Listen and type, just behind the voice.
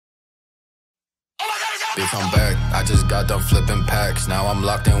Bitch, I'm back, I just got done flipping packs. Now I'm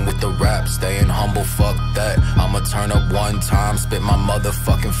locked in with the rap, staying humble, fuck that. I'ma turn up one time, spit my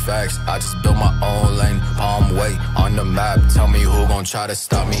motherfucking facts. I just built my own lane, palm weight on the map. Tell me who gon' try to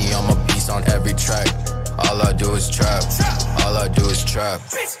stop me, I'm a beast on every track. All I do is trap, all I do is trap.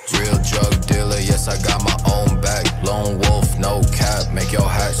 Real drug dealer, yes I got my own bag. Lone wolf, no cap, make your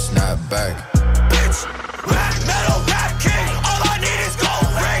hat snap back. Bitch, rap metal, rap king. All I need is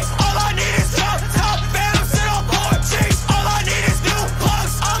gold rings. All I need is top, phantom, sit on board cheeks. All I need is new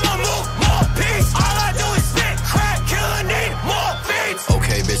plugs. I'ma move more peace. All I do is spit crack, killer need more beats.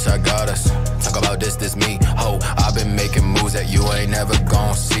 Okay, bitch, I got us. Talk about this me. Ho, I've been making moves that you ain't never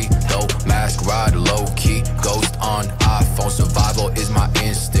gon' see. Though, mask ride low key, ghost on iPhone. Survival is my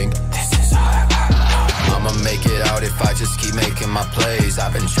instinct. This is all I got. I'ma make it out if I just keep making my plays.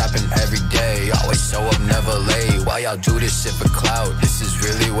 I've been trapping every day, always show up, never late. Why y'all do this shit for clout? This is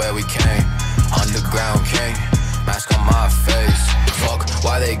really where we came. Underground king, mask on my face. Fuck,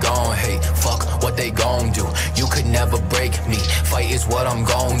 why they gon' hate? Fuck, what they gon' do? You could never break me, fight is what I'm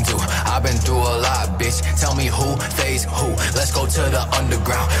gon' do. I've been through a lot, bitch, tell me who phase who. Let's go to the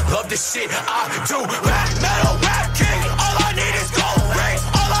underground, love the shit I do. Rap metal, rap king. All I need is gold rings.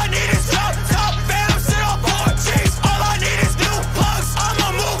 All I need is top, phantom, sit on board cheeks. All I need is new plugs. I'ma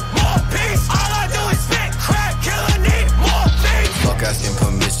move more peace. All I do is spit crack, killer need more beats. Fuck asking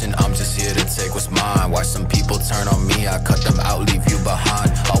permission, I'm just here to take what's mine. Watch some people turn on me, I cut them out, leave you behind.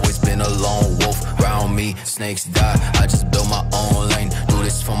 Always been a lone wolf, round me, snakes die. I just built my own lane, do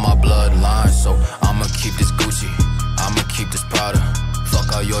this for my bloodline. So I'ma keep this Gucci, I'ma keep this Prada.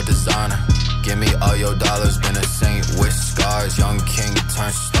 Fuck all your designer, give me all your dollars. Been a saint with scars, young king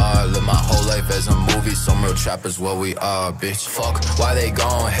turned star. Live my whole life as a movie, some real trappers what we are, bitch. Fuck, why they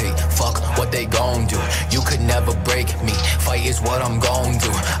gon' hate? Fuck, what they gon' do? You could never break me, fight is what I'm gon'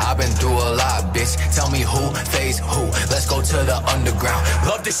 do. I've been through a lot, bitch, tell me who phase who. Let's go to the underground,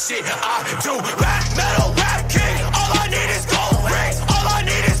 love the shit I do. Rap metal, rap king. All I need is